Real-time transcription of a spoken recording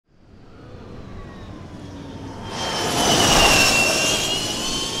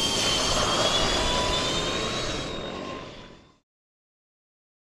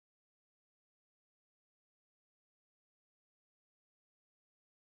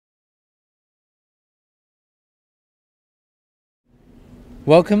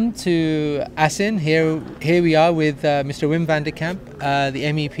Welcome to Assen. Here we are with Mr. Wim van der Kamp, the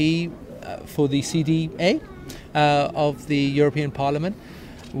MEP for the CDA of the European Parliament.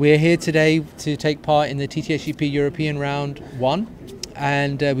 We're here today to take part in the TTXGP European Round 1,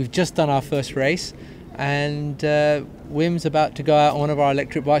 and we've just done our first race, and Wim's about to go out on one of our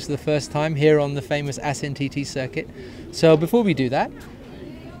electric bikes for the first time here on the famous Assen TT circuit. So before we do that,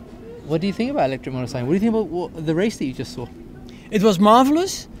 what do you think about electric motorcycling? What do you think about the race that you just saw? It was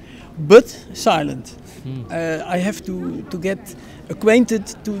marvelous, but silent. I have to get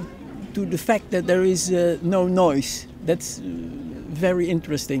acquainted to the fact that there is no noise. That's very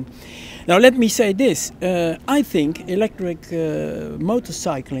interesting. Now let me say this. I think electric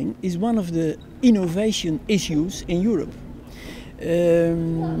motorcycling is one of the innovation issues in Europe.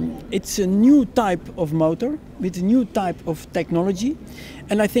 It's a new type of motor with a new type of technology,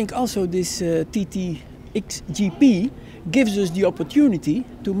 and I think also this TTXGP gives us the opportunity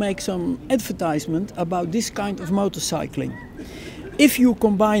to make some advertisement about this kind of motorcycling. If you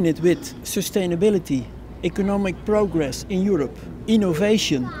combine it with sustainability, economic progress in Europe,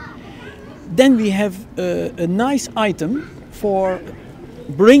 innovation, then we have a nice item for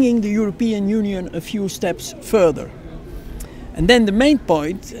bringing the European Union a few steps further. And then the main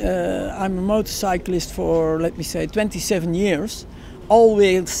point, I'm a motorcyclist for, let me say, 27 years,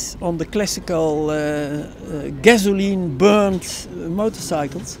 always on the classical gasoline burned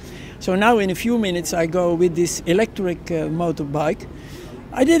motorcycles. So now in a few minutes I go with this electric motorbike.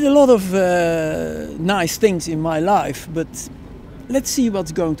 I did a lot of nice things in my life, but let's see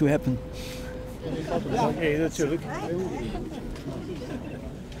what's going to happen. Ja, natuurlijk.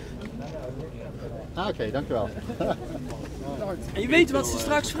 Oké, dankjewel. En je weet wat ze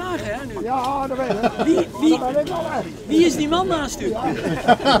straks vragen, hè? Nu. Ja, dat weet ik. Wie is die man naast u?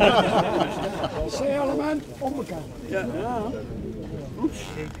 C-element, onbekend. Ja. Oeps.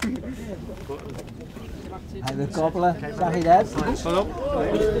 Hij wil koppelen, zag je dat? Pas op.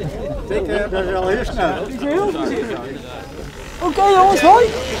 Dat is wel heel snel. Die is heel voorzichtig. Oké, jongens, hoi!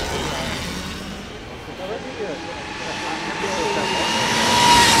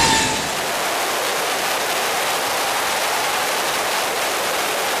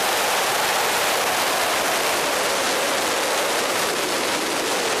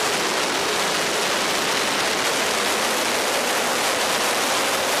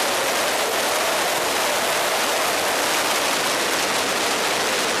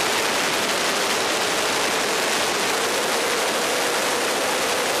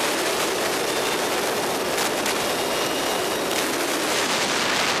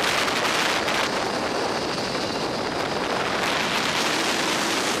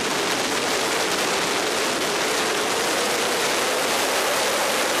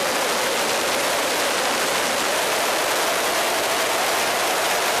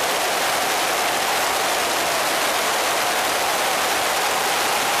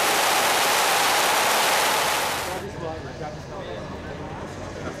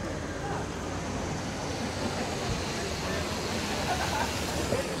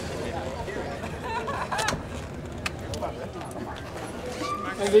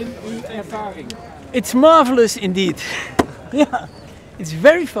 It's marvelous indeed. Yeah, it's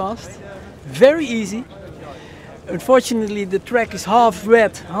very fast, very easy. Unfortunately, the track is half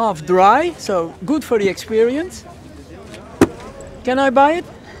wet, half dry, so good for the experience. Can I buy it?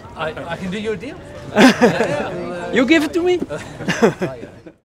 I can do you a deal. You give it to me?